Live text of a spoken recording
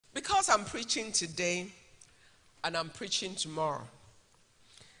Because I'm preaching today and I'm preaching tomorrow,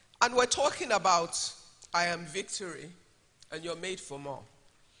 and we're talking about I am victory and you're made for more,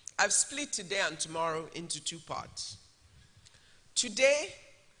 I've split today and tomorrow into two parts. Today,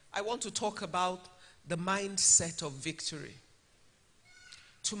 I want to talk about the mindset of victory.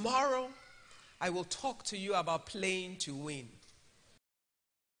 Tomorrow, I will talk to you about playing to win.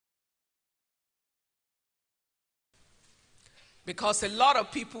 Because a lot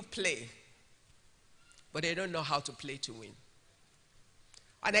of people play, but they don't know how to play to win.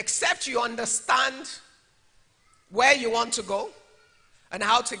 And except you understand where you want to go and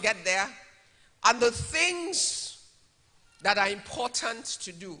how to get there, and the things that are important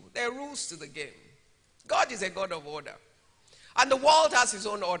to do, there are rules to the game. God is a God of order. And the world has its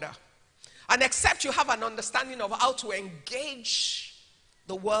own order. And except you have an understanding of how to engage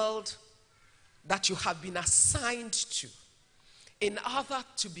the world that you have been assigned to, in order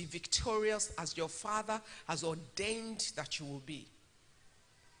to be victorious as your Father has ordained that you will be,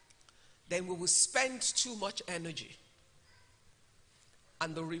 then we will spend too much energy.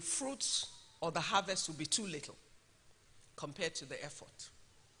 And the fruits or the harvest will be too little compared to the effort.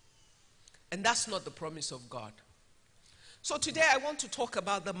 And that's not the promise of God. So today I want to talk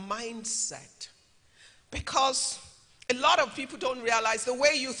about the mindset. Because a lot of people don't realize the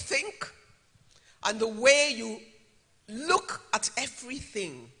way you think and the way you look at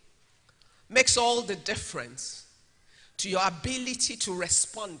everything makes all the difference to your ability to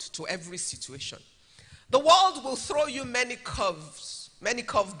respond to every situation. The world will throw you many curveballs.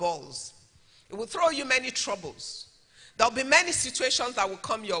 It will throw you many troubles. There will be many situations that will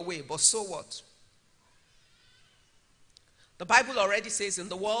come your way, but so what? The Bible already says in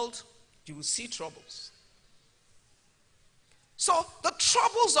the world, you will see troubles. So the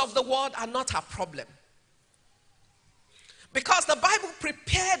troubles of the world are not our problem. Because the Bible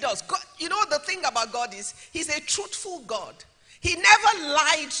prepared us. God, you know the thing about God is, he's a truthful God. He never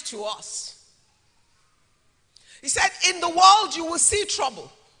lied to us. He said, in the world you will see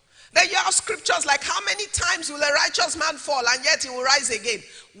trouble. Then you have scriptures like, how many times will a righteous man fall and yet he will rise again?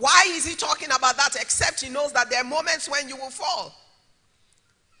 Why is he talking about that except he knows that there are moments when you will fall?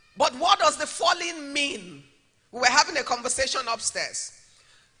 But what does the falling mean? We were having a conversation upstairs.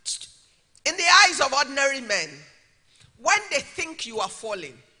 In the eyes of ordinary men, when they think you are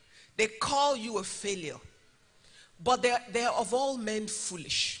falling, they call you a failure. But they're of all men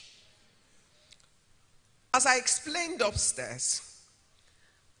foolish. As I explained upstairs,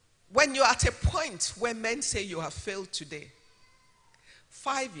 when you're at a point where men say you have failed today,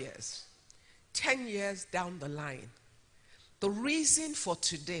 5 years, 10 years down the line, the reason for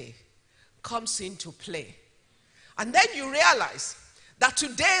today comes into play. And then you realize that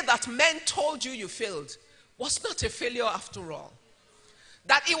today that men told you failed was not a failure after all.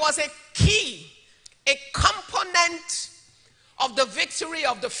 That it was a key, a component of the victory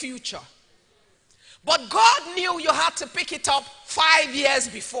of the future. But God knew you had to pick it up 5 years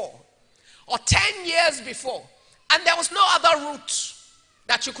before or 10 years before. And there was no other route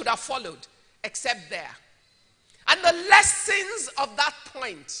that you could have followed except there. And the lessons of that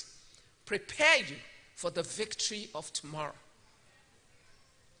point prepare you for the victory of tomorrow.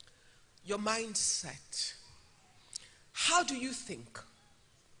 Your mindset. How do you think?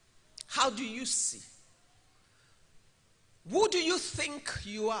 How do you see? Who do you think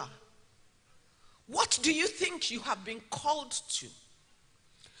you are? What do you think you have been called to?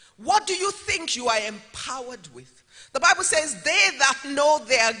 What do you think you are empowered with? The Bible says, they that know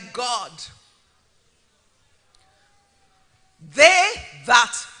their God. They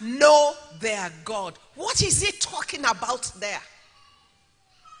that know their God. What is he talking about there?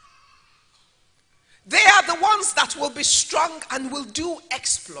 They are the ones that will be strong and will do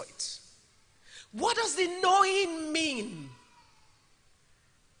exploits. What does the knowing mean?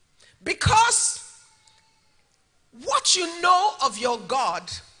 Because what you know of your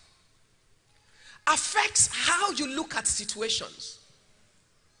God affects how you look at situations.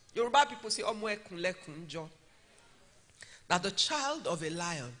 Yoruba people say, that the child of a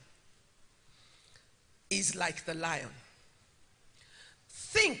lion is like the lion.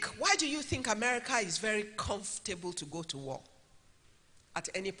 Why do you think America is very comfortable to go to war at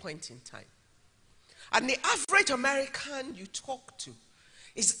any point in time? And the average American you talk to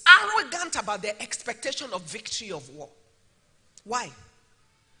is arrogant about their expectation of victory of war. Why?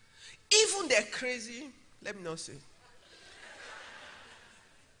 Even they're crazy, let me not say.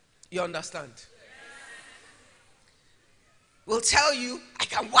 You understand? Will tell you, I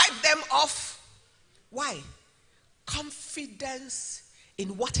can wipe them off. Why? Confidence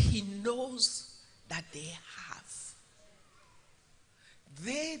in what he knows that they have.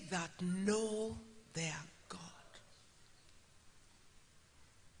 They that know their God.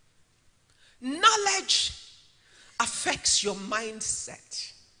 Knowledge affects your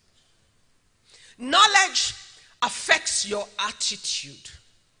mindset. Knowledge affects your attitude.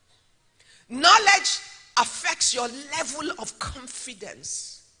 Knowledge affects your level of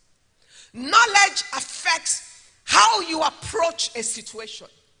confidence. Knowledge affects how you approach a situation.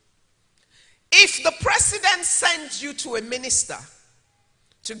 If the president sends you to a minister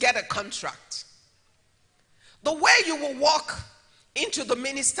to get a contract, the way you will walk into the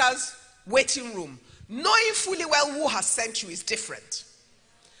minister's waiting room, knowing fully well who has sent you, is different.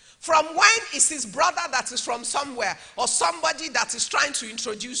 From when it's his brother that is from somewhere, or somebody that is trying to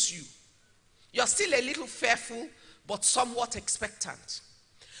introduce you, you're still a little fearful, but somewhat expectant.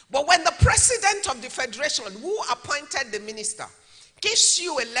 But when the president of the federation, who appointed the minister, gives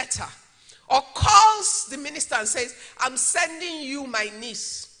you a letter, or calls the minister and says, I'm sending you my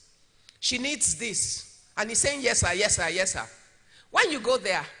niece, she needs this, and he's saying, yes sir, yes sir, yes sir. When you go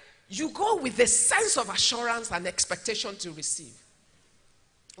there, you go with a sense of assurance and expectation to receive.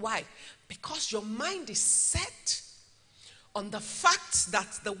 Why? Because your mind is set on the fact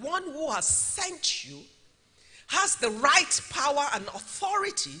that the one who has sent you has the right power and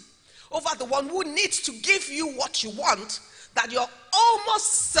authority over the one who needs to give you what you want, that you're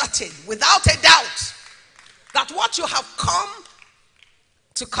almost certain, without a doubt, that what you have come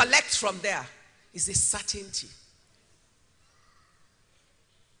to collect from there is a certainty.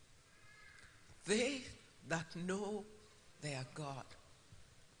 They that know their God.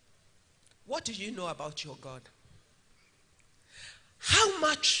 What do you know about your God? How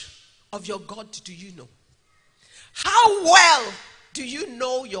much of your God do you know? How well do you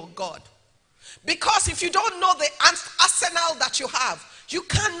know your God? Because if you don't know the arsenal that you have, you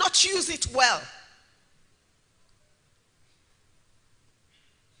cannot use it well.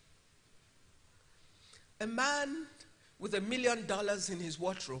 A man with $1 million in his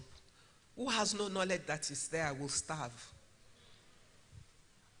wardrobe who has no knowledge that is there will starve.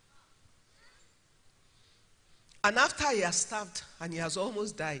 And after he has starved and he has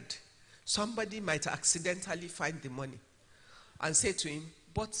almost died, somebody might accidentally find the money and say to him,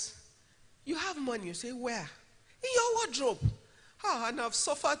 but you have money. You say, where? In your wardrobe. Oh, and I've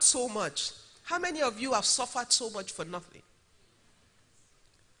suffered so much. How many of you have suffered so much for nothing?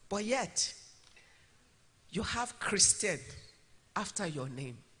 But yet, you have Christian after your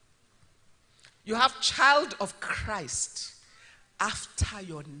name. You have child of Christ after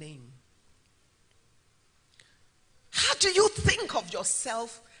your name. How do you think of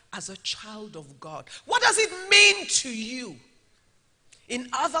yourself as a child of God? What does it mean to you in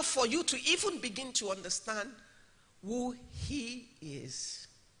order for you to even begin to understand who he is?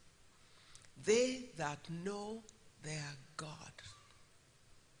 They that know their God.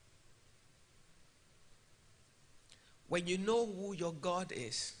 When you know who your God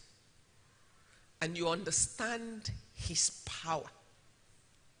is and you understand his power,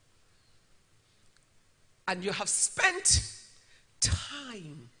 and you have spent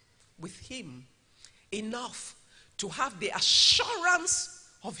time with him enough to have the assurance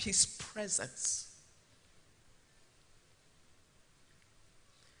of his presence,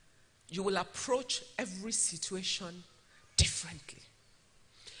 you will approach every situation differently.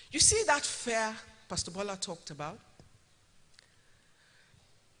 You see that fear Pastor Bola talked about?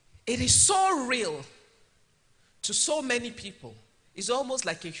 It is so real to so many people. It's almost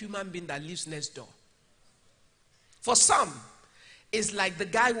like a human being that lives next door. For some, it's like the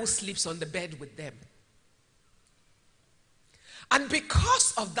guy who sleeps on the bed with them. And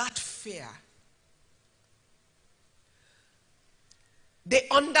because of that fear, they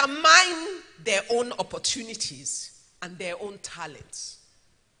undermine their own opportunities and their own talents.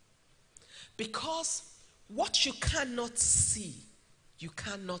 Because what you cannot see, you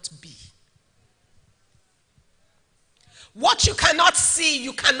cannot be. What you cannot see,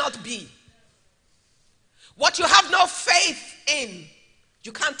 you cannot be. What you have no faith in,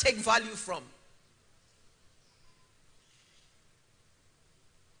 you can't take value from.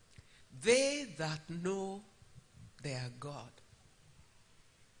 They that know their God.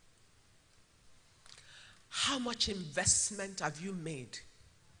 How much investment have you made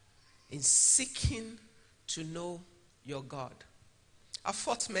in seeking to know your God? I've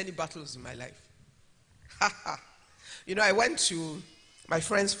fought many battles in my life. You know, I went to my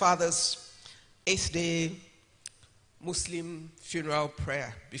friend's father's 8th day Muslim funeral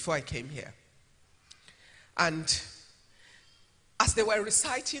prayer before I came here. And as they were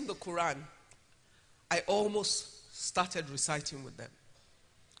reciting the Quran, I almost started reciting with them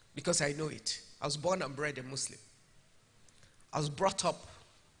because I know it. I was born and bred a Muslim. I was brought up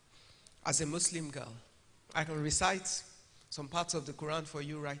as a Muslim girl. I can recite some parts of the Quran for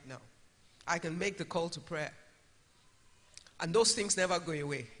you right now. I can make the call to prayer. And those things never go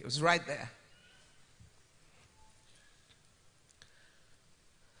away. It was right there.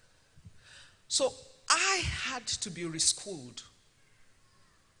 So I had to be reschooled.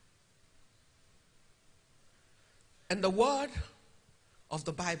 And the word of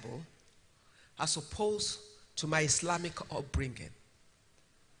the Bible as opposed to my Islamic upbringing.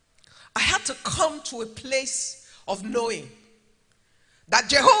 I had to come to a place of knowing that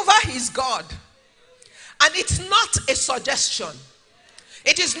Jehovah is God. And it's not a suggestion.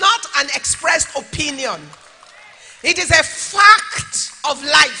 It is not an expressed opinion. It is a fact of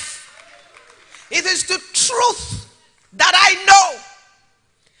life. It is the truth that I know.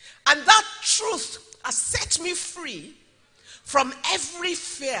 And that truth has set me free from every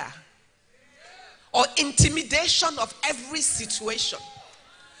fear or intimidation of every situation.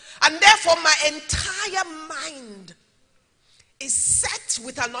 And therefore my entire mind is set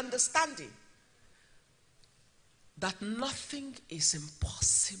with an understanding that nothing is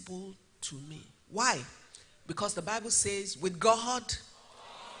impossible to me. Why? Because the Bible says, with God,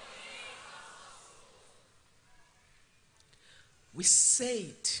 we say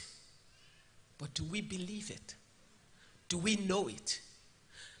it, but do we believe it? Do we know it?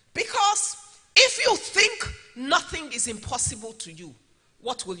 Because if you think nothing is impossible to you,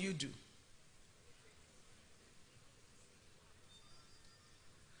 what will you do?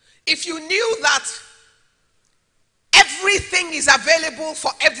 If you knew that everything is available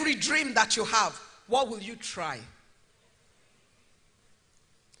for every dream that you have, what will you try?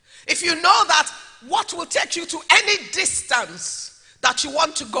 If you know that what will take you to any distance that you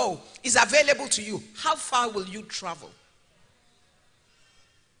want to go is available to you, how far will you travel?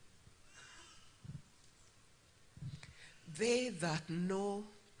 They that know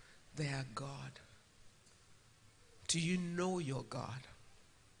their God. Do you know your God?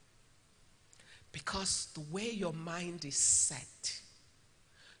 Because the way your mind is set,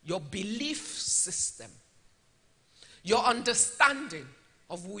 your belief system, your understanding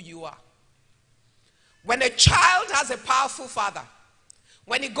of who you are. When a child has a powerful father,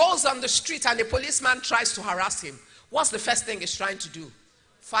 when he goes on the street and a policeman tries to harass him, what's the first thing he's trying to do?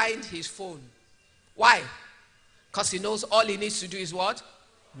 Find his phone. Why? Because he knows all he needs to do is what?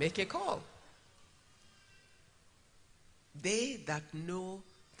 Make a call. They that know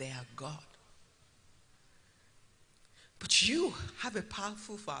their God. But you have a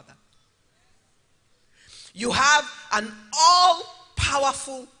powerful Father. You have an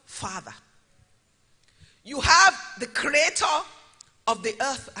all-powerful Father. You have the creator of the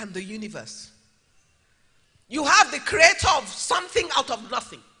earth and the universe. You have the creator of something out of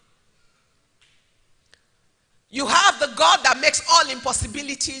nothing. You have the God that makes all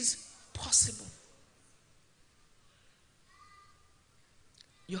impossibilities possible.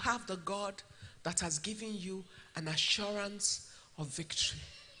 You have the God that has given you an assurance of victory.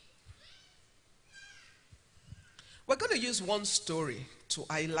 We're going to use one story to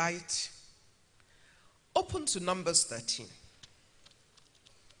highlight. Open to Numbers 13.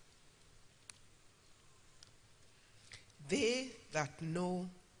 They that know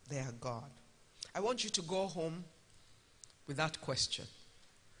their God. I want you to go home with that question.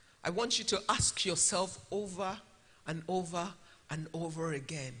 I want you to ask yourself over and over and over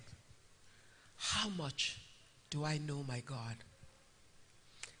again, how much do I know my God?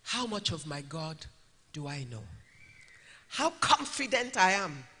 How much of my God do I know? How confident I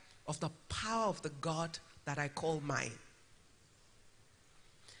am of the power of the God that I call mine?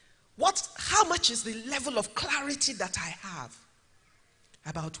 How much is the level of clarity that I have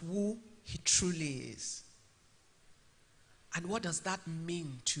about who He truly is? And what does that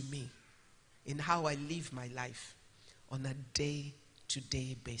mean to me in how I live my life on a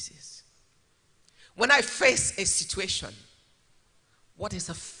day-to-day basis? When I face a situation, what is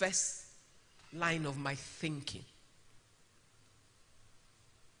the first line of my thinking?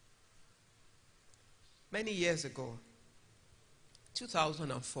 Many years ago,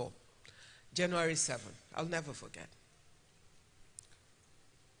 2004, January 7th, I'll never forget.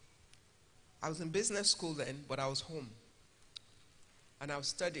 I was in business school then, but I was home. And I was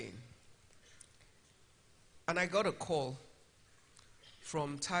studying. And I got a call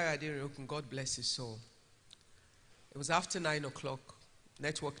from Taya Adirokun, God bless his soul. It was after 9 o'clock.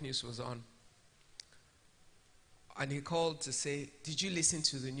 Network news was on. And he called to say, did you listen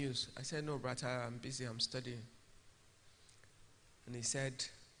to the news? I said, no, brother, I'm busy, I'm studying. And he said,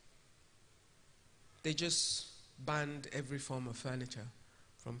 they just banned every form of furniture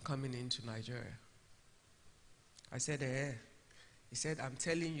from coming into Nigeria. I said, He said, I'm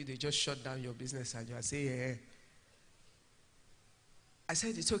telling you, they just shut down your business and you are saying, yeah. I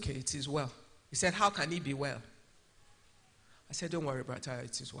said, it's okay, it is well. He said, how can it be well? I said, don't worry, brother,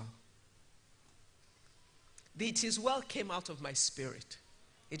 it is well. The it is well came out of my spirit.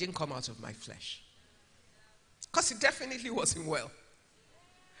 It didn't come out of my flesh. Because it definitely wasn't well.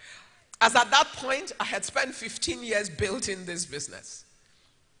 As at that point, I had spent 15 years building this business.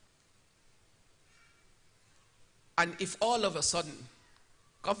 And if all of a sudden,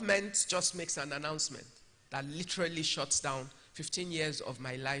 government just makes an announcement that literally shuts down 15 years of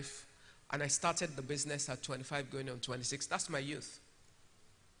my life, and I started the business at 25 going on 26, that's my youth.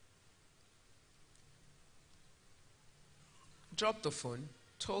 Dropped the phone,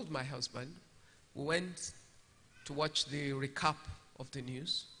 told my husband, we went to watch the recap of the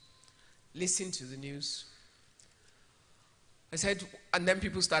news, listened to the news. I said, and then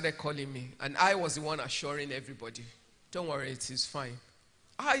people started calling me, and I was the one assuring everybody, don't worry, it is fine.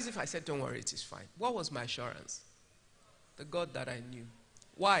 How is it if I said, don't worry, it is fine? What was my assurance? The God that I knew.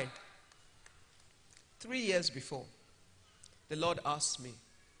 Why? 3 years before, the Lord asked me,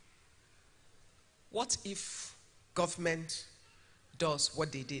 what if government does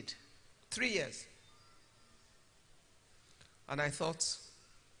what they did? 3 years. And I thought,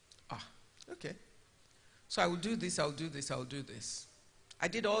 okay. So I will do this, I'll do this, I'll do this. I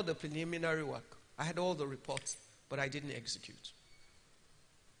did all the preliminary work. I had all the reports, but I didn't execute.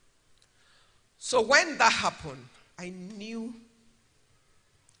 So when that happened, I knew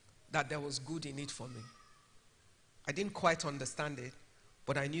that there was good in it for me. I didn't quite understand it,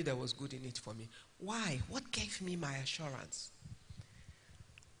 but I knew there was good in it for me. Why? What gave me my assurance?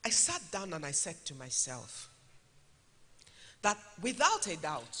 I sat down and I said to myself that without a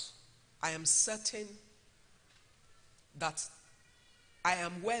doubt, I am certain that I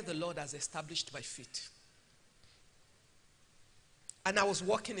am where the Lord has established my feet. And I was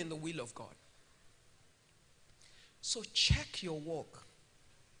walking in the will of God. So check your walk,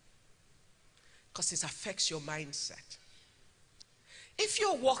 because it affects your mindset. If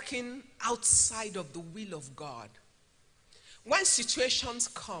you're walking outside of the will of God, when situations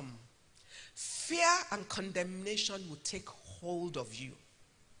come, fear and condemnation will take hold of you.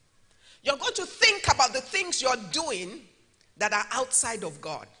 You're going to think about the things you're doing that are outside of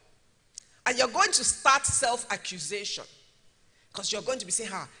God. And you're going to start self-accusation. Because you're going to be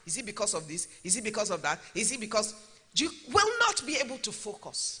saying, is it because of this? Is it because of that? Is it because... You will not be able to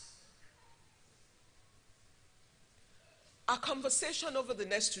focus. Our conversation over the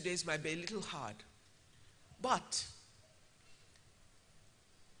next 2 days might be a little hard. But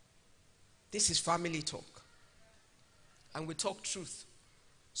this is family talk. And we talk truth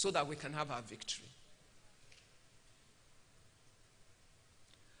so that we can have our victory.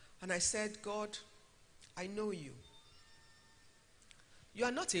 And I said, God, I know you. You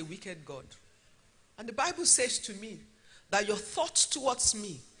are not a wicked God. And the Bible says to me that your thoughts towards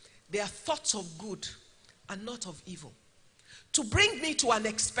me, they are thoughts of good and not of evil, to bring me to an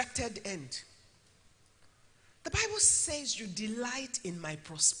expected end. The Bible says you delight in my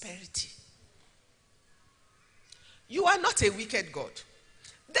prosperity. You are not a wicked God.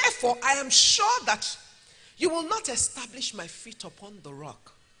 Therefore, I am sure that you will not establish my feet upon the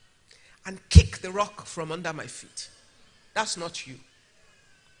rock and kick the rock from under my feet. That's not you.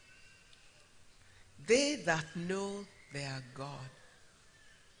 They that know their God.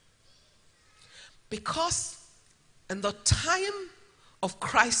 Because in the time of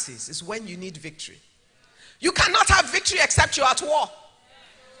crisis is when you need victory. You cannot have victory except you're at war.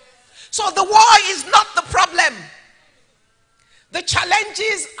 So the war is not the problem. The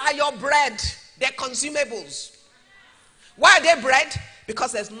challenges are your bread. They're consumables. Why are they bread?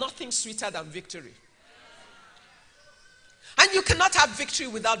 Because there's nothing sweeter than victory. And you cannot have victory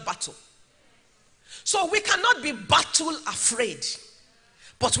without battle. So we cannot be battle afraid,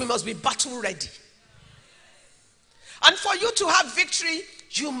 but we must be battle ready. And for you to have victory,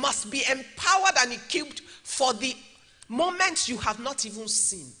 you must be empowered and equipped for the moments you have not even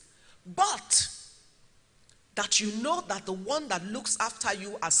seen. But that you know that the one that looks after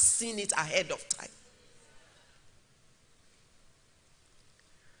you has seen it ahead of time.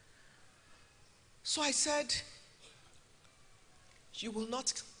 So I said, you will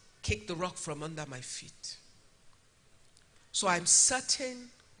not kick the rock from under my feet. So I'm certain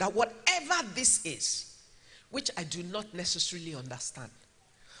that whatever this is, which I do not necessarily understand,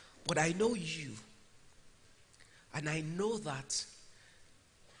 but I know you, and I know that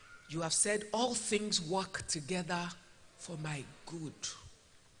you have said all things work together for my good.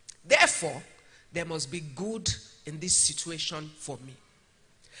 Therefore, there must be good in this situation for me.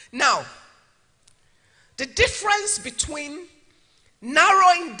 Now, the difference between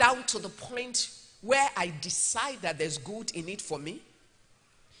narrowing down to the point where I decide that there's good in it for me,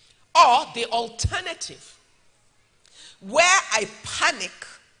 or the alternative, where I panic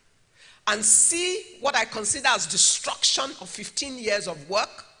and see what I consider as destruction of 15 years of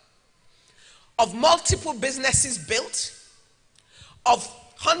work, of multiple businesses built, of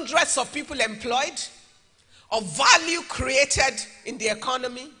hundreds of people employed, of value created in the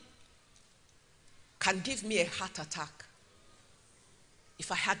economy, can give me a heart attack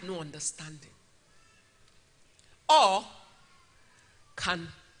if I had no understanding. Or can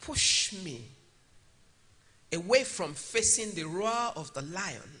push me away from facing the roar of the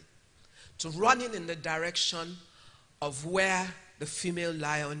lion to running in the direction of where the female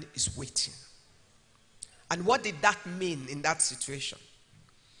lion is waiting. And what did that mean in that situation?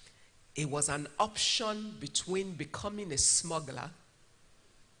 It was an option between becoming a smuggler,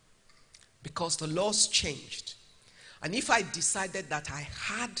 because the laws changed. And if I decided that I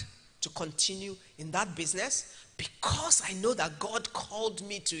had to continue in that business because I know that God called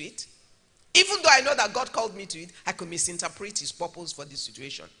me to it, even though I know that God called me to it, I could misinterpret his purpose for this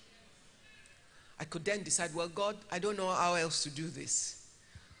situation. I could then decide, well, God, I don't know how else to do this,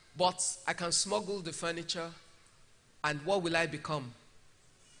 but I can smuggle the furniture, and what will I become?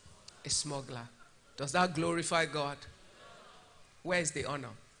 A smuggler. Does that glorify God? Where is the honor?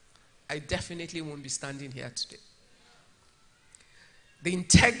 I definitely won't be standing here today. The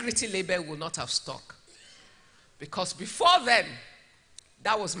integrity label will not have stuck, because before then,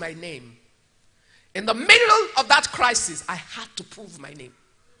 that was my name. In the middle of that crisis, I had to prove my name.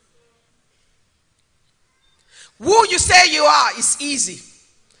 Who you say you are is easy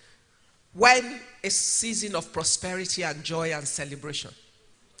when a season of prosperity and joy and celebration.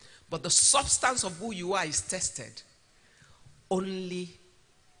 But the substance of who you are is tested only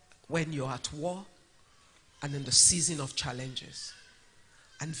when you're at war and in the season of challenges.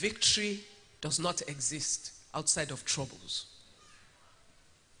 And victory does not exist outside of troubles.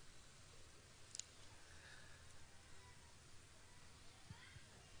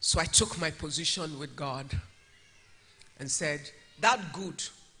 So I took my position with God and said, that good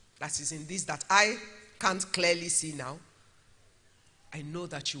that is in this that I can't clearly see now, I know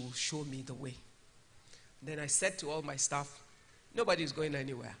that you will show me the way. Then I said to all my staff, nobody is going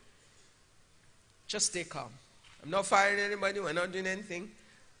anywhere. Just stay calm. I'm not firing anybody. We're not doing anything.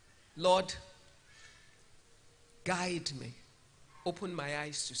 Lord, guide me. Open my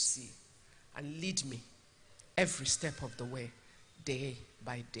eyes to see and lead me every step of the way, day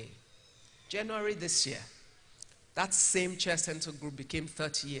by day. January this year, that same Chair Center group became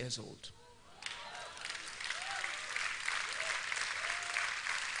 30 years old.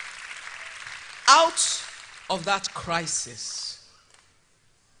 Out of that crisis,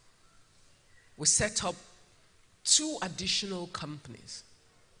 we set up 2 additional companies.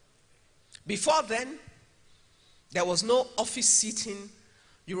 Before then, there was no office seating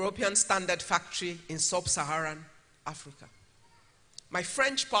European standard factory in sub-Saharan Africa. My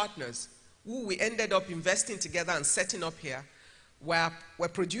French partners, who we ended up investing together and setting up here, were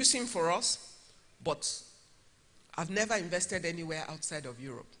producing for us, but I've never invested anywhere outside of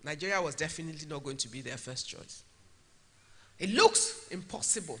Europe. Nigeria was definitely not going to be their first choice. It looks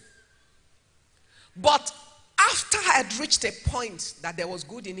impossible. But after I had reached a point that there was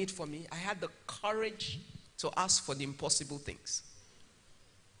good in it for me, I had the courage to ask for the impossible things.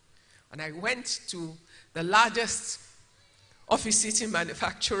 And I went to the largest office seating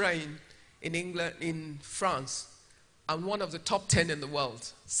manufacturer in England, in France, and one of the top 10 in the world,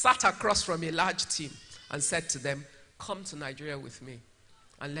 sat across from a large team and said to them, come to Nigeria with me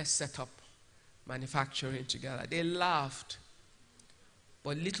and let's set up manufacturing together. They laughed,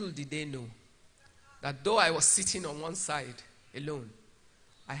 but little did they know that though I was sitting on one side alone,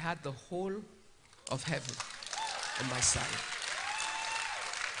 I had the whole of heaven on my side.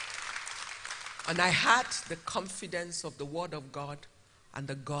 And I had the confidence of the Word of God and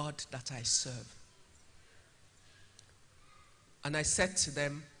the God that I serve. And I said to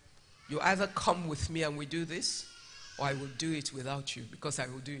them, you either come with me and we do this, or I will do it without you, because I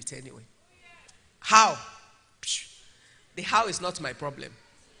will do it anyway. How? The how is not my problem.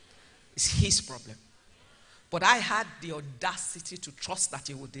 It's his problem. But I had the audacity to trust that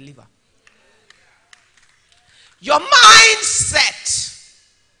he would deliver. Your mindset.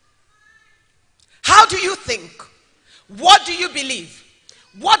 How do you think? What do you believe?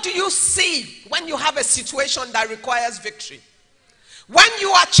 What do you see when you have a situation that requires victory? When you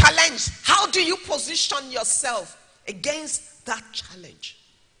are challenged, how do you position yourself against that challenge?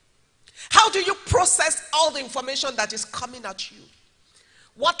 How do you process all the information that is coming at you?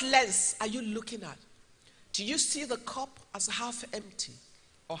 What lens are you looking at? Do you see the cup as half empty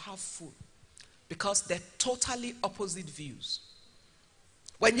or half full? Because they're totally opposite views.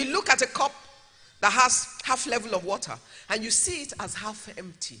 When you look at a cup that has half level of water and you see it as half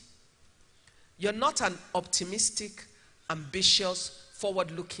empty, you're not an optimistic, ambitious,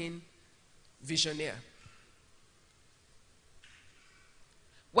 forward-looking visionaire.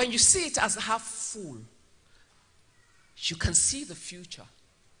 When you see it as half full, you can see the future,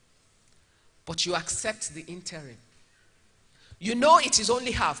 but you accept the interim. You know it is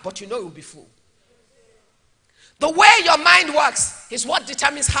only half, but you know it will be full. The way your mind works is what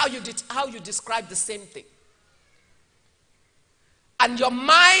determines how you describe the same thing. And your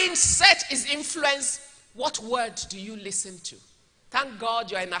mindset is influenced. What word do you listen to? Thank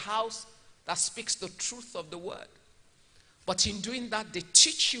God you're in a house that speaks the truth of the word. But in doing that, they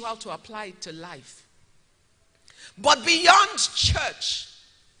teach you how to apply it to life. But beyond church,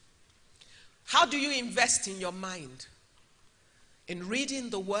 how do you invest in your mind? In reading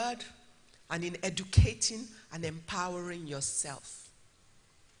the word and in educating and empowering yourself.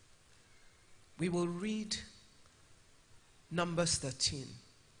 We will read Numbers 13.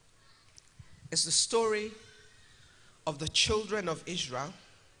 It's the story of the children of Israel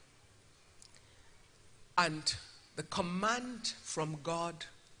and the command from God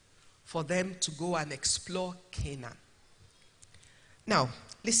for them to go and explore Canaan. Now,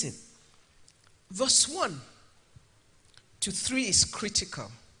 listen. Verse 1 to 3 is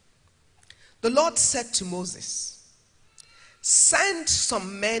critical. The Lord said to Moses, send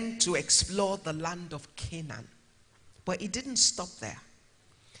some men to explore the land of Canaan. But he didn't stop there.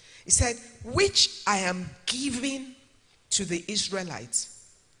 He said, which I am giving to the Israelites.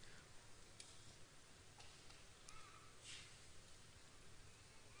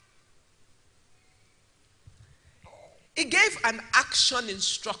 He gave an action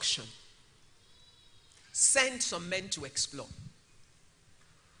instruction. Send some men to explore.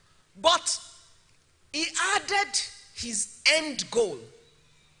 But he added his end goal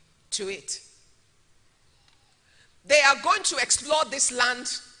to it. They are going to explore this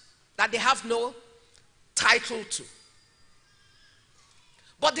land that they have no title to.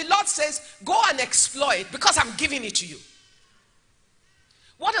 But the Lord says, go and explore it because I'm giving it to you.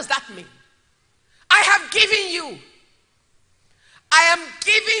 What does that mean? I have given you. I am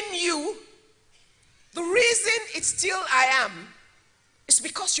giving you. The reason it's still I am is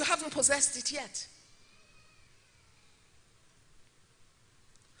because you haven't possessed it yet.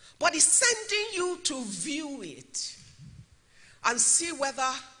 But he's sending you to view it and see whether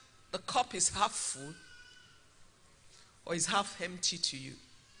the cup is half full or is half empty to you.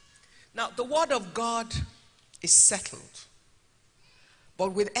 Now, the word of God is settled.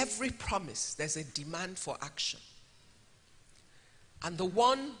 But with every promise, there's a demand for action. And the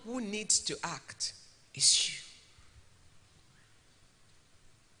one who needs to act is you.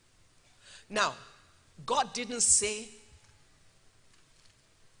 Now, God didn't say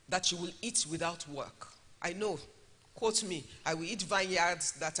that you will eat without work. I know, quote me, I will eat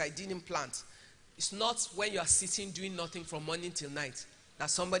vineyards that I didn't plant. It's not when you are sitting doing nothing from morning till night that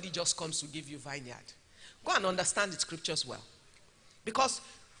somebody just comes to give you vineyard. Go and understand the scriptures well. Because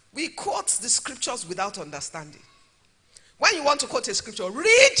we quote the scriptures without understanding. When you want to quote a scripture,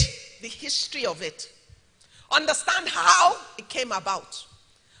 read the history of it. Understand how it came about.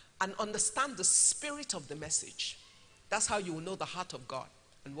 And understand the spirit of the message. That's how you will know the heart of God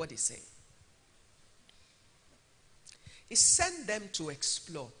and what he's saying. He sent them to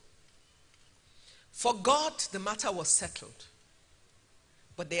explore. For God, the matter was settled.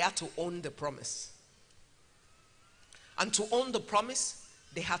 But they had to own the promise. And to own the promise,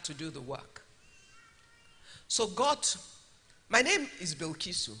 they had to do the work. So God, my name is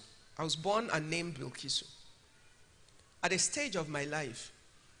Bilkisu. I was born and named Bilkisu. At a stage of my life,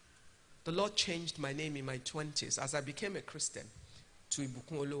 the Lord changed my name in my 20s as I became a Christian to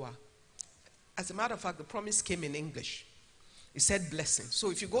Ibukun Awosika. As a matter of fact, the promise came in English. It said blessing.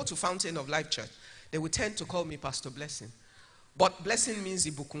 So if you go to Fountain of Life Church, they will tend to call me Pastor Blessing. But blessing means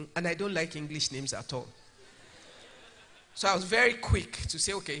Ibukun, and I don't like English names at all. So I was very quick to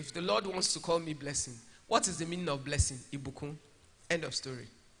say, okay, if the Lord wants to call me blessing, what is the meaning of blessing? Ibukun. End of story.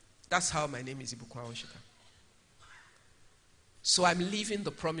 That's how my name is Ibukun Awosika. So I'm living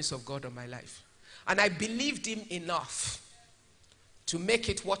the promise of God on my life. And I believed him enough to make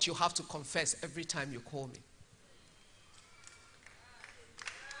it what you have to confess every time you call me.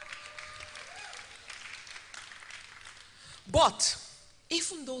 But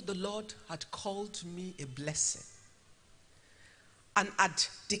even though the Lord had called me a blessing and had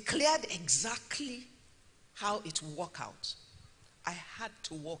declared exactly how it would work out, I had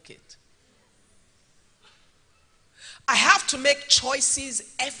to walk it. I have to make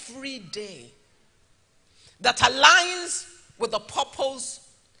choices every day that aligns with the purpose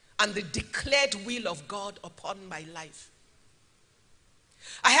and the declared will of God upon my life.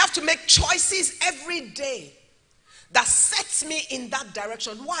 I have to make choices every day that sets me in that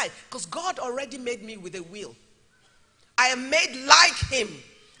direction. Why? Because God already made me with a will. I am made like him.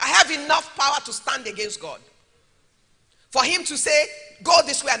 I have enough power to stand against God. For him to say, go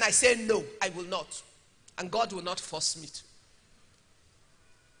this way, and I say, no, I will not. And God will not force me to.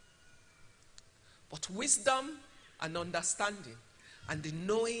 But wisdom and understanding and the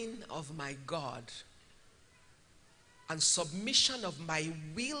knowing of my God and submission of my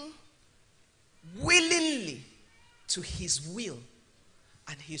will willingly to his will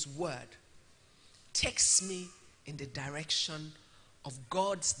and his word takes me in the direction of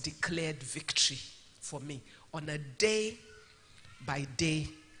God's declared victory for me on a day-by-day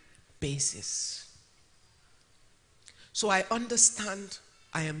basis. So I understand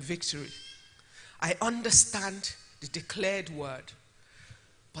I am victory. I understand the declared word.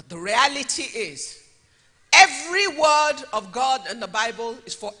 But the reality is, every word of God in the Bible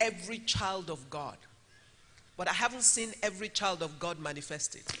is for every child of God. But I haven't seen every child of God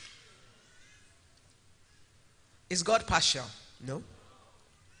manifested. Is God partial? No.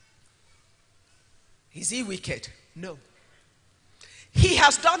 Is he wicked? No. He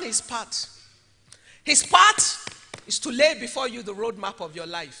has done his part. His part is to lay before you the roadmap of your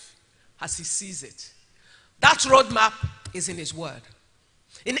life as he sees it. That roadmap is in his word.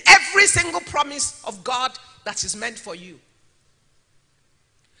 In every single promise of God that is meant for you.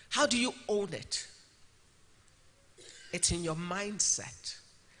 How do you own it? It's in your mindset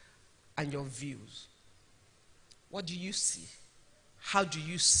and your views. What do you see? How do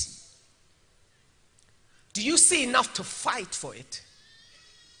you see? Do you see enough to fight for it?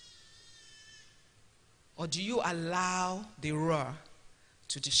 Or do you allow the roar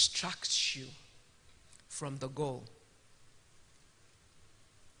to distract you from the goal?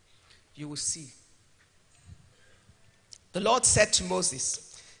 You will see. The Lord said to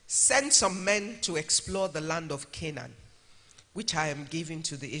Moses, send some men to explore the land of Canaan, which I am giving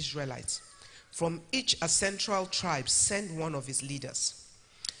to the Israelites. From each central tribe, send one of his leaders.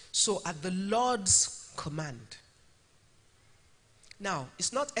 So at the Lord's command. Now,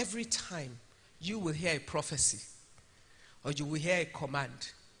 it's not every time you will hear a prophecy or you will hear a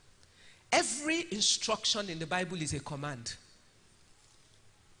command. Every instruction in the Bible is a command.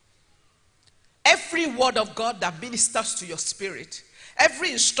 Every word of God that ministers to your spirit,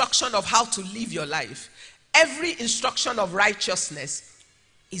 every instruction of how to live your life, every instruction of righteousness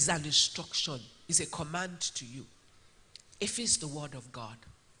is an instruction, is a command to you. If it's the word of God.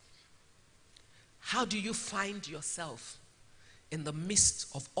 How do you find yourself in the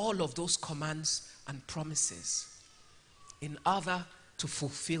midst of all of those commands and promises in order to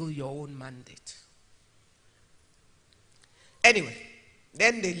fulfill your own mandate? Anyway,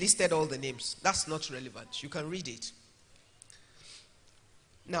 then they listed all the names. That's not relevant. You can read it.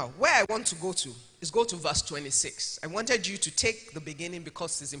 Now, where I want to go to is go to verse 26. I wanted you to take the beginning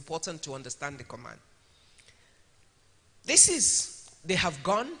because it's important to understand the command. This is, they have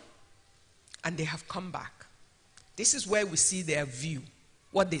gone and they have come back. This is where we see their view,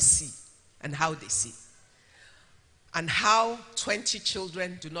 what they see and how they see. And how 20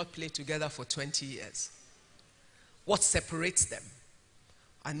 children do not play together for 20 years. What separates them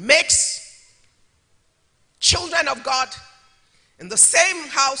and makes children of God in the same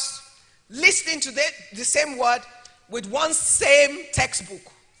house listening to the same word with one same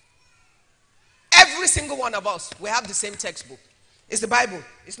textbook. Every single one of us, we have the same textbook. It's the Bible.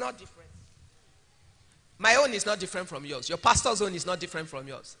 It's not different. My own is not different from yours. Your pastor's own is not different from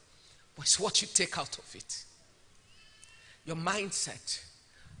yours. But it's what you take out of it. Your mindset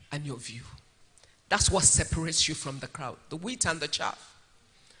and your view. That's what separates you from the crowd. The wheat and the chaff.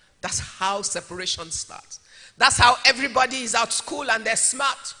 That's how separation starts. That's how everybody is out of school and they're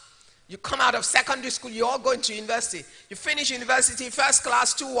smart. You come out of secondary school, you're all going to university. You finish university, first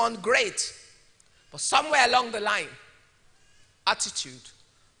class, 2-1, great. But somewhere along the line, attitude,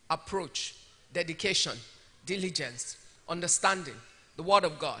 approach, dedication, diligence, understanding, the word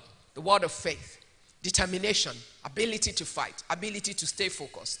of God, the word of faith, determination, ability to fight, ability to stay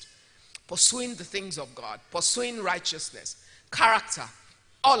focused, pursuing the things of God, pursuing righteousness, character,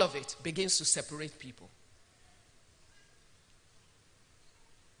 all of it begins to separate people.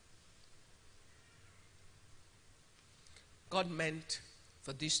 God meant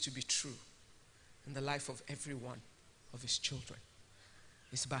for this to be true in the life of every one of his children.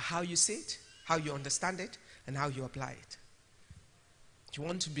 It's about how you see it, how you understand it, and how you apply it. Do you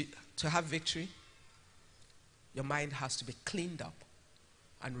want to have victory? Your mind has to be cleaned up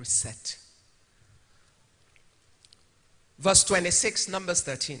and reset. Verse 26, Numbers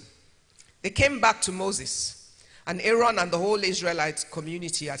 13. They came back to Moses and Aaron and the whole Israelite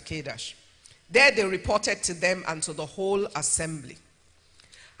community at Kadesh. There they reported to them and to the whole assembly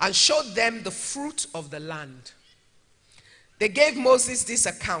and showed them the fruit of the land. They gave Moses this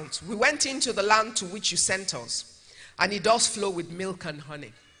account. We went into the land to which you sent us, and it does flow with milk and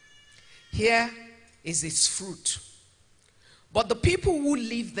honey. Here is its fruit. But the people who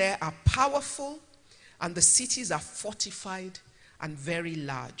live there are powerful, and the cities are fortified and very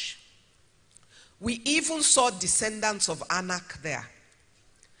large. We even saw descendants of Anak there.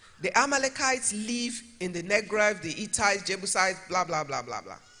 The Amalekites live in the Negev, the Hittites, Jebusites, blah, blah, blah, blah,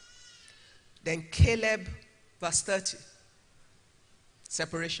 blah. Then Caleb, verse 30,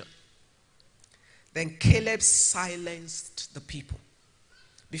 separation. Then Caleb silenced the people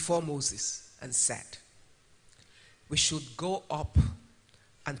before Moses and said, we should go up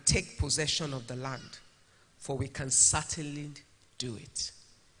and take possession of the land, for we can certainly do it.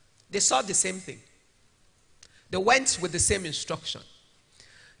 They saw the same thing. They went with the same instruction.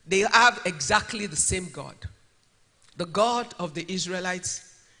 They have exactly the same God. The God of the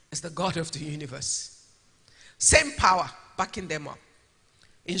Israelites is the God of the universe. Same power backing them up.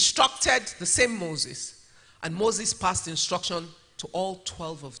 Instructed the same Moses, and Moses passed instruction to all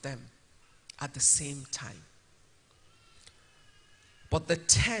 12 of them at the same time. But the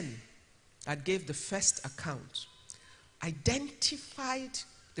 10 that gave the first account identified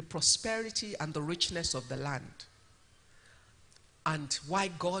the prosperity and the richness of the land and why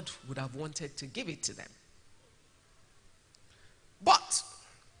God would have wanted to give it to them. But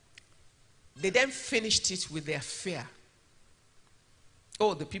they then finished it with their fear.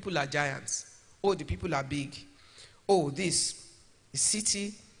 Oh, the people are giants. Oh, the people are big. Oh, the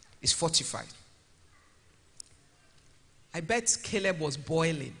city is fortified. I bet Caleb was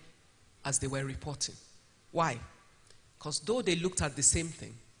boiling as they were reporting. Why? Because though they looked at the same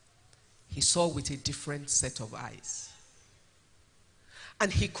thing, he saw with a different set of eyes.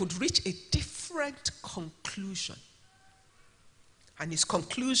 And he could reach a different conclusion. And his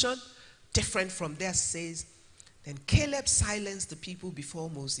conclusion, different from theirs, says, then Caleb silenced the people before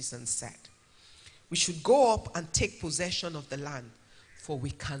Moses and said, we should go up and take possession of the land, for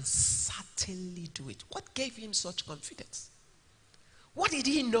we can certainly do it. What gave him such confidence? What did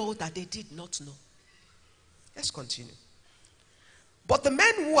he know that they did not know? Let's continue. But the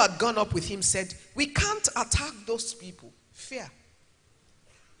men who had gone up with him said, we can't attack those people. Fear.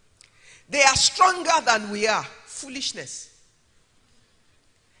 They are stronger than we are. Foolishness.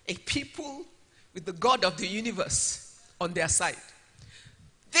 A people with the God of the universe on their side.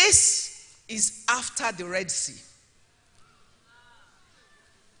 This is after the Red Sea.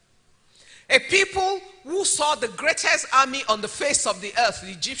 A people who saw the greatest army on the face of the earth,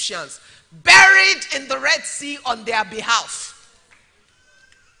 the Egyptians, buried in the Red Sea on their behalf.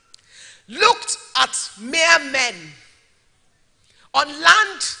 Looked at mere men on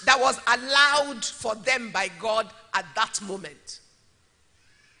land that was allowed for them by God at that moment,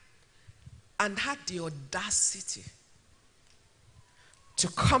 and had the audacity to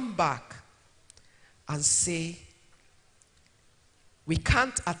come back and say, we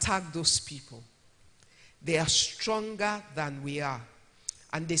can't attack those people. They are stronger than we are.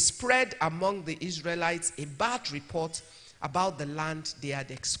 And they spread among the Israelites a bad report about the land they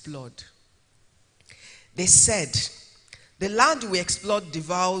had explored. They said, the land we explored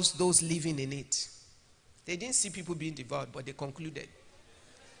devours those living in it. They didn't see people being devoured, but they concluded.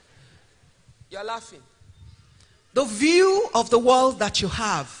 You're laughing. The view of the world that you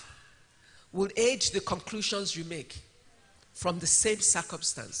have will age the conclusions you make from the same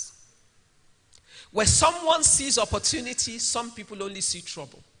circumstance. Where someone sees opportunity, some people only see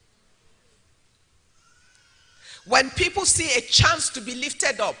trouble. When people see a chance to be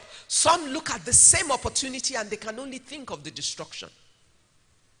lifted up, some look at the same opportunity and they can only think of the destruction.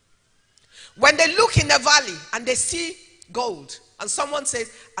 When they look in a valley and they see gold, and someone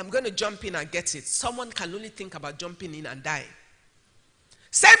says, I'm going to jump in and get it, someone can only think about jumping in and dying.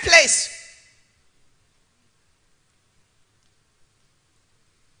 Same place.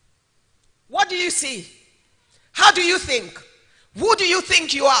 What do you see? How do you think? Who do you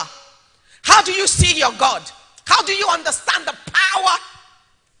think you are? How do you see your God? How do you understand the power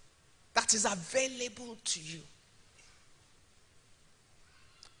that is available to you?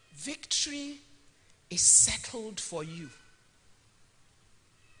 Victory is settled for you.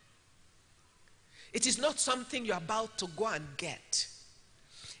 It is not something you're about to go and get.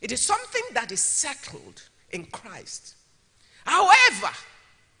 It is something that is settled in Christ. However,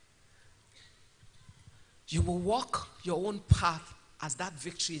 You will walk your own path as that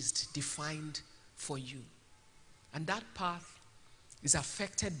victory is defined for you. And that path is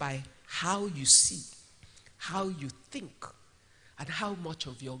affected by how you see, how you think, and how much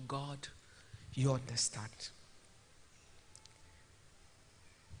of your God you understand.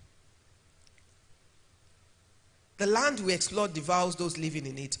 The land we explored devours those living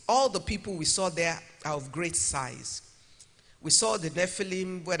in it. All the people we saw there are of great size. We saw the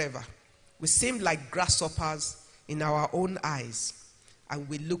Nephilim, whatever. We seemed like grasshoppers in our own eyes, and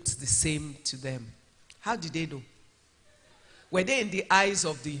we looked the same to them. How did they know? Were they in the eyes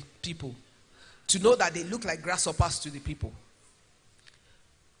of the people to know that they look like grasshoppers to the people?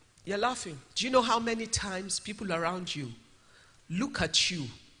 You're laughing. Do you know how many times people around you look at you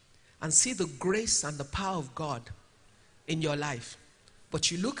and see the grace and the power of God in your life,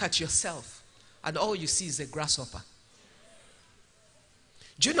 but you look at yourself and all you see is a grasshopper?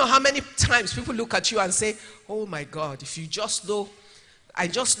 Do you know how many times people look at you and say, oh my God, if you just know, I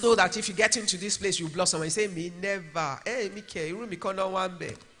just know that if you get into this place, you blossom. And you say, me never. Hey, Mike, you don't one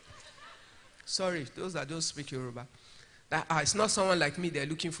bit. Sorry, those that don't speak Yoruba. That, it's not someone like me they're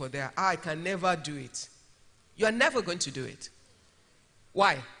looking for there. I can never do it. You are never going to do it.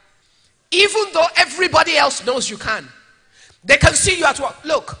 Why? Even though everybody else knows you can. They can see you at work.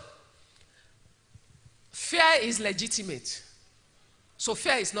 Look, fear is legitimate. So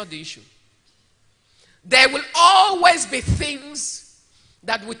fear is not the issue. There will always be things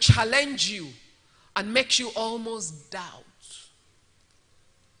that will challenge you and make you almost doubt.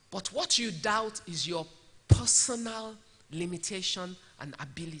 But what you doubt is your personal limitation and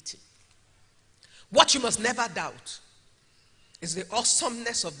ability. What you must never doubt is the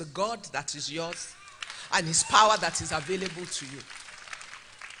awesomeness of the God that is yours and his power that is available to you.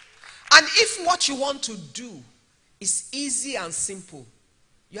 And if what you want to do is easy and simple,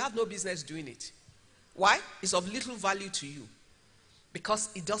 you have no business doing it. Why? It's of little value to you because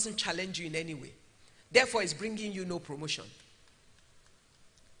it doesn't challenge you in any way. Therefore, it's bringing you no promotion.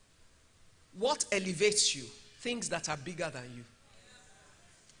 What elevates you? Things that are bigger than you.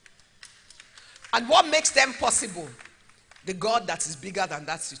 And what makes them possible? The God that is bigger than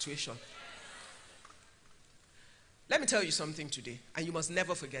that situation. Let me tell you something today, and you must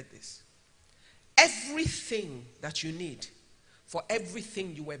never forget this. Everything that you need for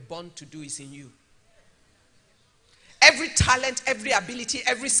everything you were born to do is in you. Every talent, every ability,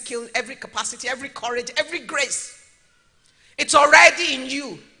 every skill, every capacity, every courage, every grace, it's already in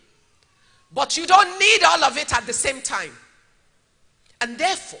you. But you don't need all of it at the same time. And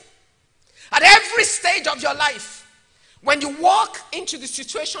therefore, at every stage of your life, when you walk into the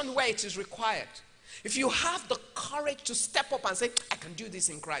situation where it is required, if you have the courage to step up and say, I can do this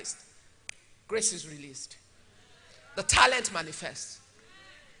in Christ, grace is released. The talent manifests.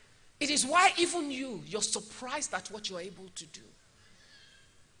 It is why even you're surprised at what you're able to do.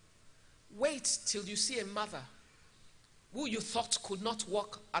 Wait till you see a mother who you thought could not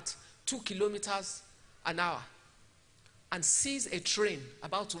walk at 2 kilometers an hour and sees a train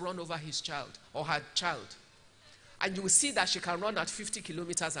about to run over his child or her child. And you will see that she can run at 50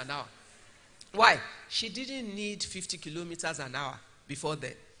 kilometers an hour. Why? She didn't need 50 kilometers an hour before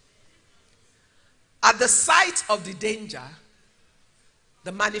then. At the sight of the danger,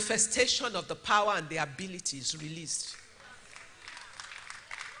 the manifestation of the power and the ability is released.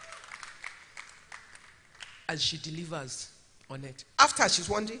 And she delivers on it. After, she's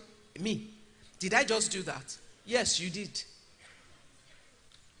wondering, me, did I just do that? Yes, you did.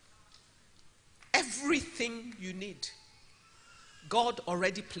 Everything you need, God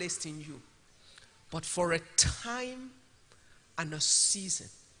already placed in you. But for a time and a season.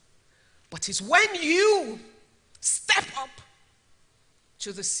 But it's when you step up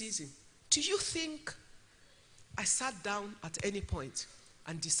to the season. Do you think I sat down at any point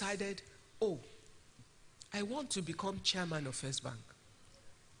and decided, oh, I want to become chairman of First Bank?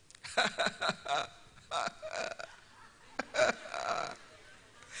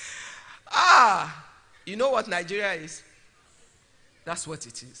 You know what Nigeria is? That's what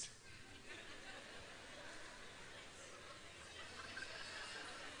it is.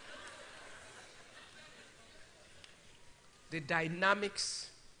 The dynamics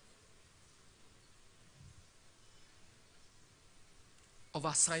of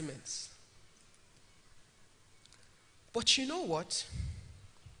assignments. But you know what?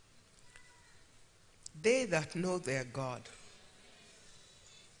 They that know their God,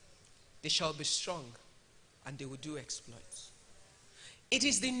 they shall be strong and they will do exploits. It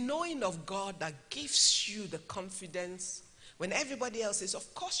is the knowing of God that gives you the confidence when everybody else says,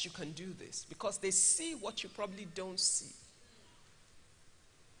 of course you can do this, because they see what you probably don't see.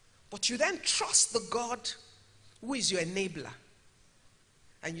 But you then trust the God who is your enabler.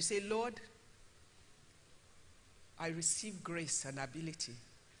 And you say, Lord, I receive grace and ability,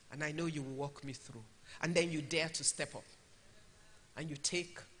 and I know you will walk me through. And then you dare to step up. And you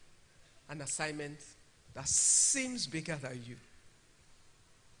take an assignment that seems bigger than you.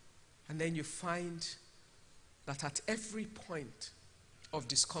 And then you find that at every point of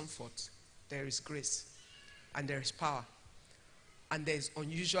discomfort, there is grace, and there is power, and there is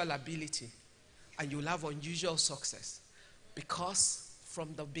unusual ability, and you'll have unusual success. Because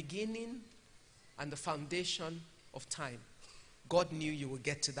from the beginning and the foundation of time, God knew you would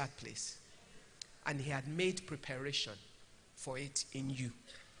get to that place. And he had made preparation for it in you.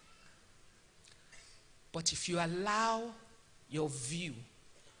 But if you allow your view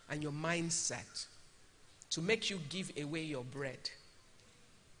and your mindset to make you give away your bread,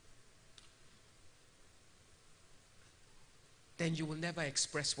 then you will never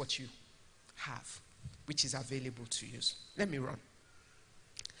express what you have, which is available to you. Let me run.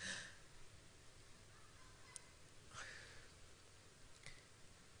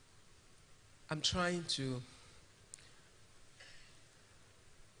 I'm trying to...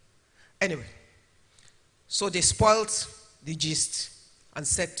 Anyway, so they spoiled the gist and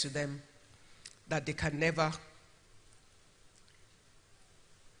said to them that they can never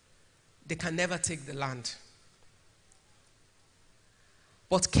take the land.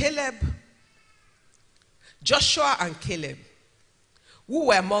 But Joshua and Caleb, who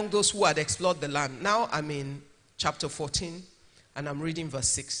were among those who had explored the land. Now I'm in chapter 14 and I'm reading verse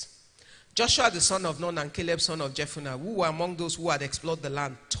 6. Joshua the son of Nun and Caleb son of Jephunneh, who were among those who had explored the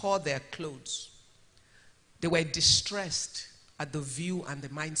land, tore their clothes. They were distressed at the view and the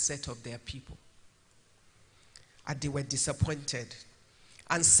mindset of their people. And they were disappointed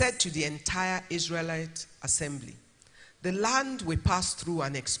and said to the entire Israelite assembly, the land we passed through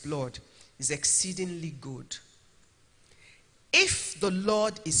and explored is exceedingly good. If the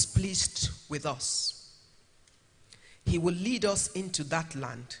Lord is pleased with us, he will lead us into that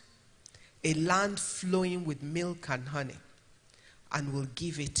land, a land flowing with milk and honey, and will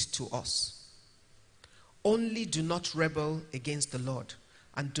give it to us. Only do not rebel against the Lord,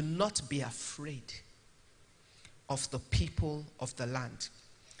 and do not be afraid of the people of the land,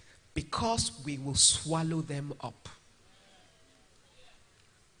 because we will swallow them up.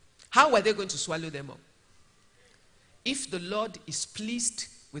 How were they going to swallow them up? If the Lord is pleased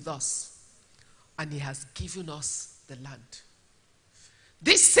with us and he has given us the land.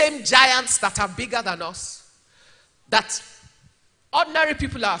 These same giants that are bigger than us, that ordinary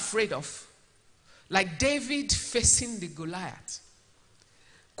people are afraid of, like David facing the Goliath,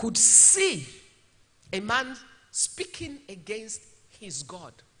 could see a man speaking against his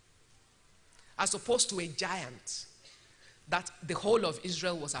God, as opposed to a giant that the whole of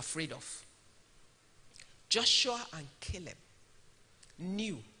Israel was afraid of. Joshua and Caleb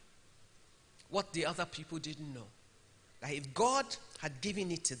knew what the other people didn't know. That if God had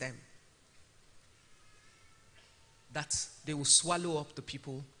given it to them, that they will swallow up the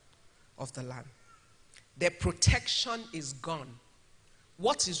people of the land. Their protection is gone.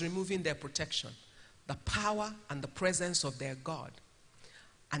 What is removing their protection? The power and the presence of their God,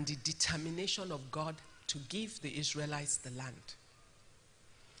 and the determination of God to give the Israelites the land.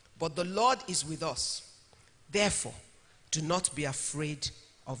 But the Lord is with us. Therefore, do not be afraid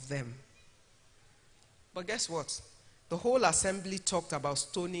of them. But guess what? The whole assembly talked about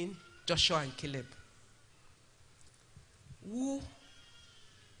stoning Joshua and Caleb. Who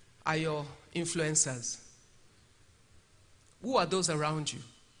are your influencers? Who are those around you?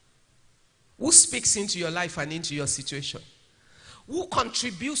 Who speaks into your life and into your situation? Who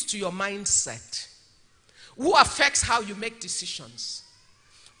contributes to your mindset? Who affects how you make decisions?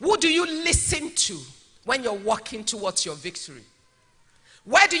 Who do you listen to when you're walking towards your victory?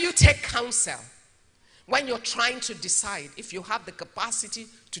 Where do you take counsel when you're trying to decide if you have the capacity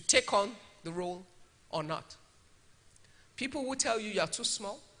to take on the role or not? People will tell you you're too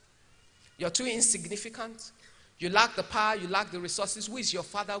small, you're too insignificant, you lack the power, you lack the resources. Who is your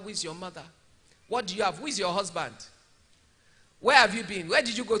father? Who is your mother? What do you have? Who is your husband? Where have you been? Where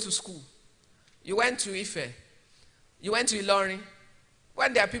did you go to school? You went to Ife. You went to Ilorin.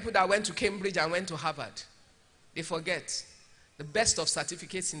 When there are people that went to Cambridge and went to Harvard, they forget the best of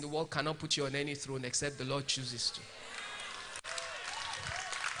certificates in the world cannot put you on any throne except the Lord chooses to.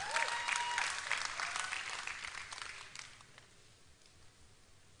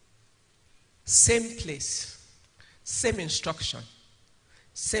 Same place, same instruction,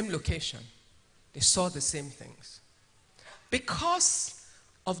 same location. They saw the same things. Because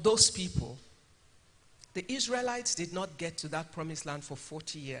of those people, The Israelites did not get to that promised land for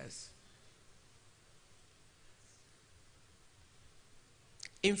 40 years.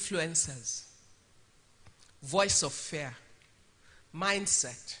 Influencers, voice of fear,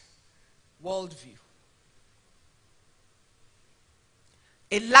 mindset, worldview.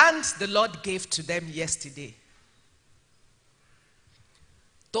 A land the Lord gave to them yesterday.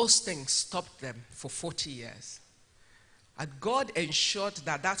 Those things stopped them for 40 years. And God ensured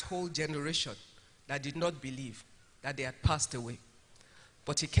that that whole generation that did not believe, that they had passed away.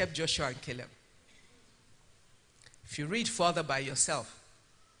 But he kept Joshua and Caleb. If you read further by yourself,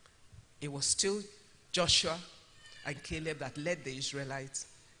 it was still Joshua and Caleb that led the Israelites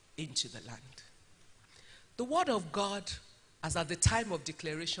into the land. The word of God, as at the time of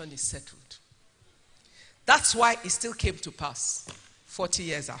declaration, is settled. That's why it still came to pass 40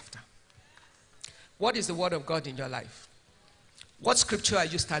 years after. What is the word of God in your life? What scripture are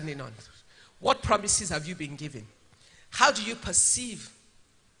you standing on? What promises have you been given? How do you perceive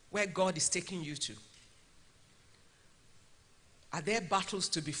where God is taking you to? Are there battles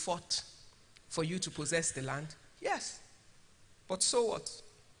to be fought for you to possess the land? Yes. But so what?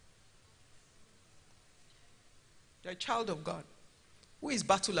 You're a child of God. Who is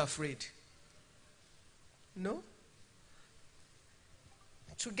battle afraid? No?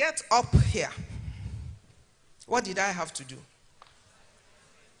 To get up here, what did I have to do?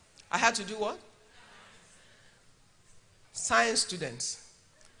 I had to do what? Science students.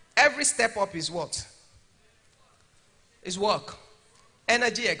 Every step up is what? Is work.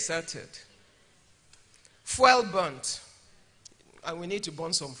 Energy exerted. Fuel burnt. And we need to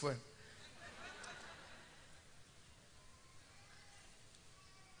burn some fuel.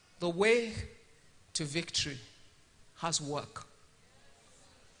 The way to victory has work.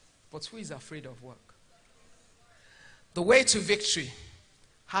 But who is afraid of work? The way to victory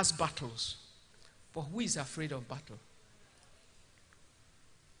has battles. But who is afraid of battle?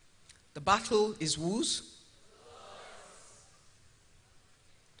 The battle is whose?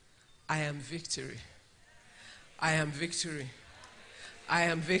 I am victory. I am victory. I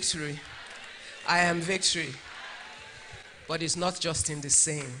am victory. I am victory. But it's not just in the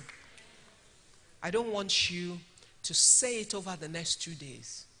saying. I don't want you to say it over the next 2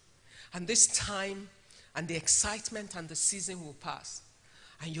 days. And this time and the excitement and the season will pass.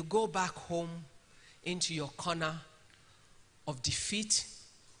 And you go back home into your corner of defeat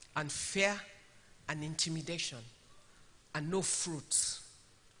and fear and intimidation and no fruit.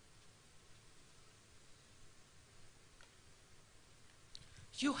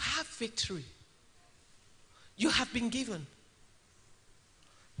 You have victory. You have been given.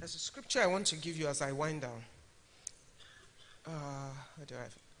 There's a scripture I want to give you as I wind down. Where do I have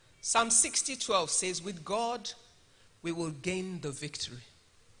it? Psalm 60:12 says, with God we will gain the victory.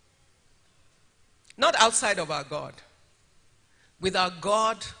 Not outside of our God. With our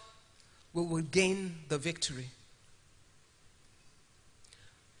God we will gain the victory.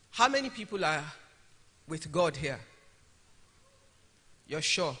 How many people are with God here? You're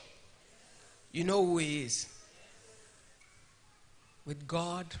sure? You know who He is. With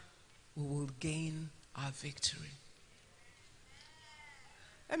God, we will gain our victory.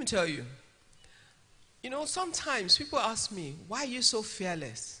 Let me tell you, sometimes people ask me, why are you so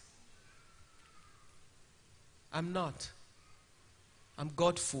fearless? I'm not. I'm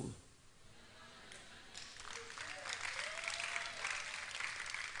Godful.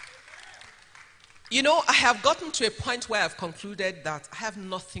 I have gotten to a point where I've concluded that I have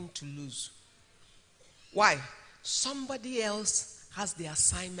nothing to lose. Why? Somebody else has the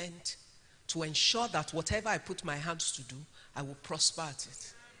assignment to ensure that whatever I put my hands to do, I will prosper at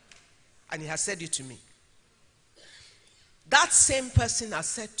it. And he has said it to me. That same person has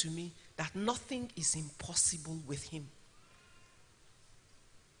said to me that nothing is impossible with him.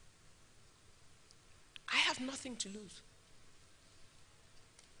 I have nothing to lose.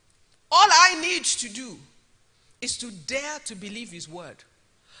 All I need to do is to dare to believe his word.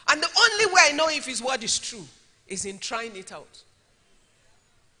 And the only way I know if his word is true is in trying it out.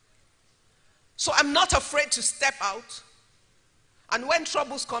 So I'm not afraid to step out. And when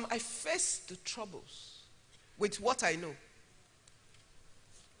troubles come, I face the troubles with what I know.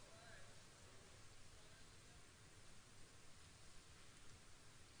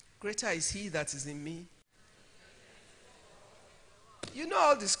 Greater is he that is in me. You know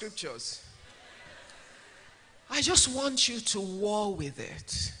all the scriptures. I just want you to war with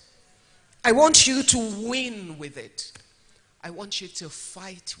it. I want you to win with it. I want you to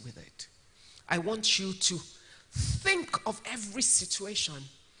fight with it. I want you to think of every situation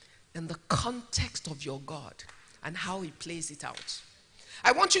in the context of your God and how he plays it out.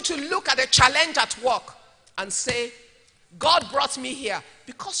 I want you to look at a challenge at work and say, God brought me here,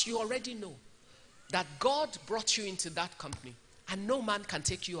 because you already know that God brought you into that company and no man can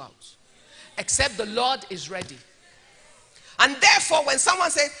take you out except the Lord is ready. And therefore, when someone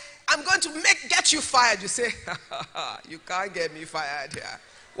says, I'm going to get you fired, you say, you can't get me fired here.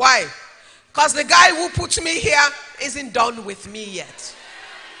 Why? Because the guy who put me here isn't done with me yet.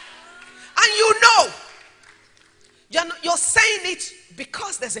 And you're saying it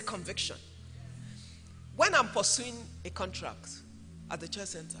because there's a conviction. When I'm pursuing a contract at the church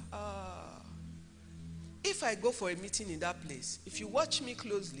center, if I go for a meeting in that place, if you watch me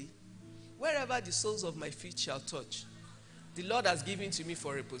closely, wherever the soles of my feet shall touch, the Lord has given to me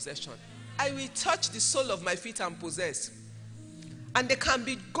for a possession. I will touch the sole of my feet and possess. And they can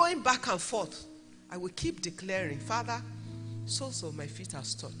be going back and forth. I will keep declaring, Father, soles of my feet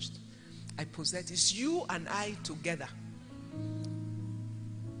has touched. I possess. It's you and I together.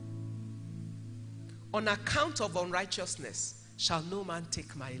 On account of unrighteousness shall no man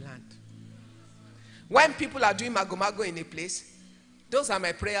take my land. When people are doing mago-mago in a place, those are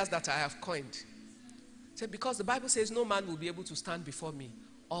my prayers that I have coined. So because the Bible says no man will be able to stand before me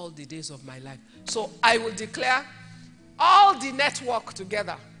all the days of my life. So I will declare all the network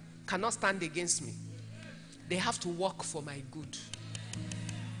together cannot stand against me. They have to work for my good.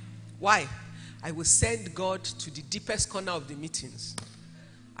 Why? I will send God to the deepest corner of the meetings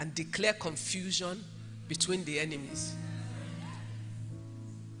and declare confusion between the enemies.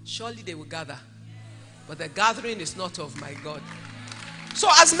 Surely they will gather, but the gathering is not of my God. So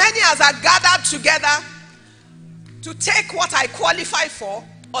as many as are gathered together to take what I qualify for,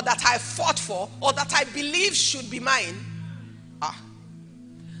 or that I fought for, or that I believe should be mine.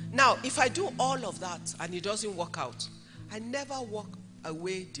 Now, if I do all of that and it doesn't work out, I never walk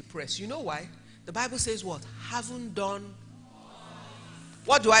away depressed. You know why? The Bible says what? Haven't done.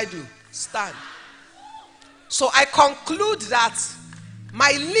 What do? Stand. So I conclude that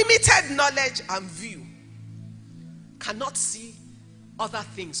my limited knowledge and view cannot see other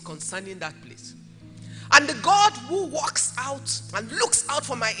things concerning that place. And the God who walks out and looks out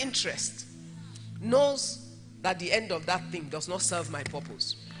for my interest knows that the end of that thing does not serve my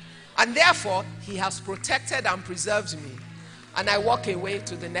purpose. And therefore, he has protected and preserved me. And I walk away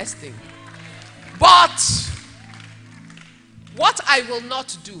to the next thing. But what I will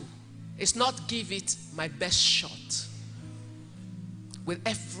not do is not give it my best shot with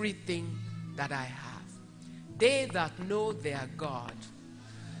everything that I have. They that know their God,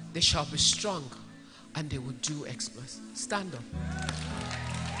 they shall be strong and they will do exploits. Stand up.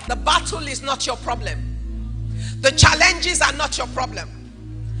 The battle is not your problem. The challenges are not your problem.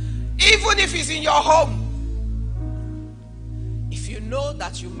 Even if it's in your home. If you know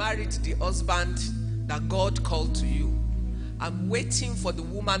that you married the husband that God called to you, I'm waiting for the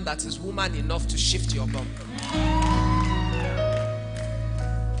woman that is woman enough to shift your bum.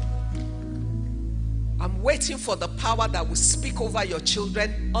 I'm waiting for the power that will speak over your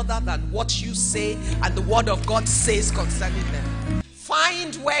children other than what you say and the word of God says concerning them.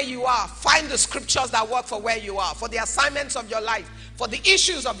 Find where you are. Find the scriptures that work for where you are, for the assignments of your life, for the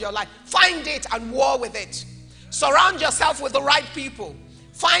issues of your life. Find it and war with it. Surround yourself with the right people.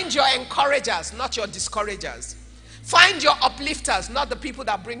 Find your encouragers, not your discouragers. Find your uplifters, not the people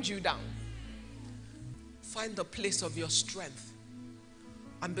that bring you down. Find the place of your strength.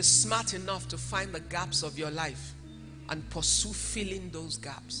 And be smart enough to find the gaps of your life and pursue filling those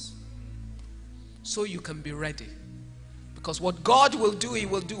gaps so you can be ready. Because what God will do, he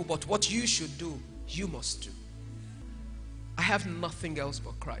will do. But what you should do, you must do. I have nothing else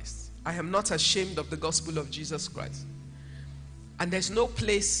but Christ. I am not ashamed of the gospel of Jesus Christ. And there's no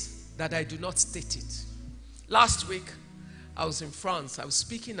place that I do not state it. Last week, I was in France. I was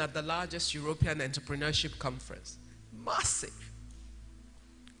speaking at the largest European entrepreneurship conference. Massive.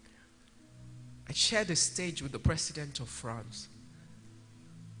 I shared a stage with the president of France.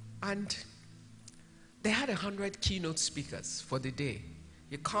 And they had 100 keynote speakers for the day.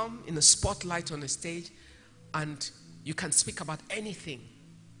 You come in a spotlight on a stage and you can speak about anything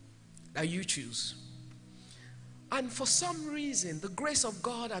that you choose. And for some reason, the grace of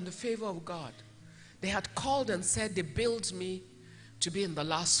God and the favor of God, they had called and said they billed me to be in the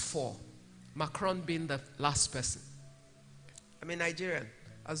last 4. Macron being the last person. I'm a Nigerian.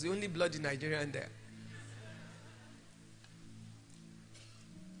 I was the only bloody Nigerian there.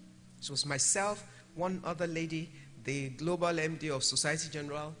 It was myself, one other lady, the global MD of Society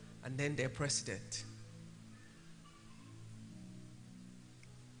General, and then their president.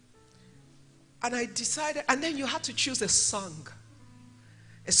 And I decided, and then you had to choose a song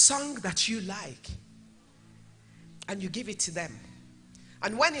that you like, and you give it to them.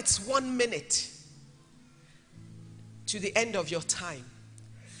 And when it's 1 minute to the end of your time,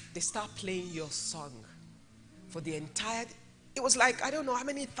 they start playing your song for the entire. It was like, I don't know how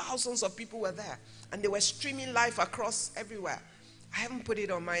many thousands of people were there. And they were streaming live across everywhere. I haven't put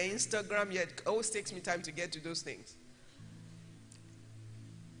it on my Instagram yet. It always takes me time to get to those things.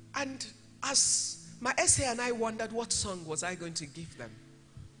 And as my essay and I wondered what song was I going to give them,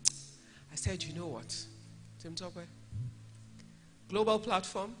 I said, you know what, Tim Topper, global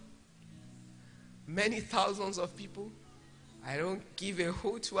platform, many thousands of people, I don't give a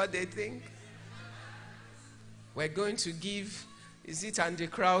hoot what they think. We're going to give, is it Andy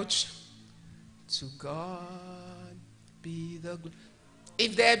Crouch? To God be the glory.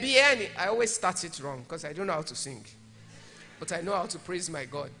 If there be any, I always start it wrong because I don't know how to sing. But I know how to praise my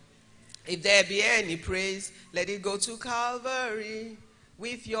God. If there be any praise, let it go to Calvary.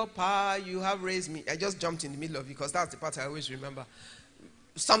 With your power you have raised me. I just jumped in the middle of it because that's the part I always remember.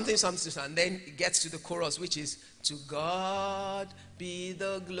 Something, and then it gets to the chorus, which is, to God be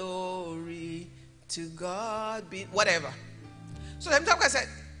the glory, to God be, whatever. So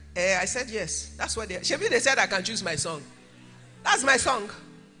I said yes. That's what they said I can choose my song. That's my song.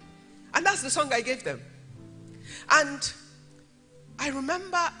 And that's the song I gave them. And I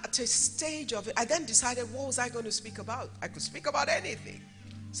remember at a stage of it, I then decided, what was I going to speak about? I could speak about anything.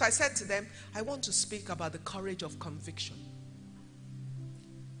 So I said to them, I want to speak about the courage of conviction.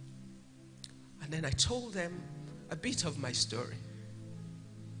 And then I told them a bit of my story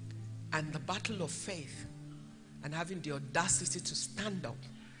and the battle of faith and having the audacity to stand up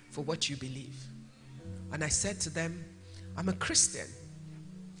for what you believe. And I said to them, I'm a Christian.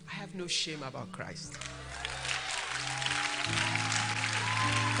 I have no shame about Christ.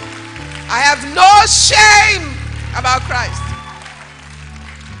 I have no shame about Christ.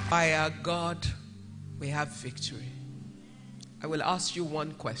 By our God, we have victory. I will ask you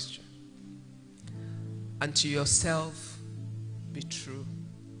one question. And to yourself, be true.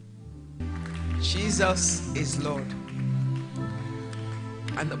 Jesus is Lord.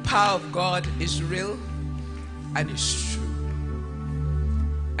 And the power of God is real and is true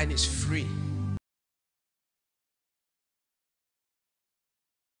and is free.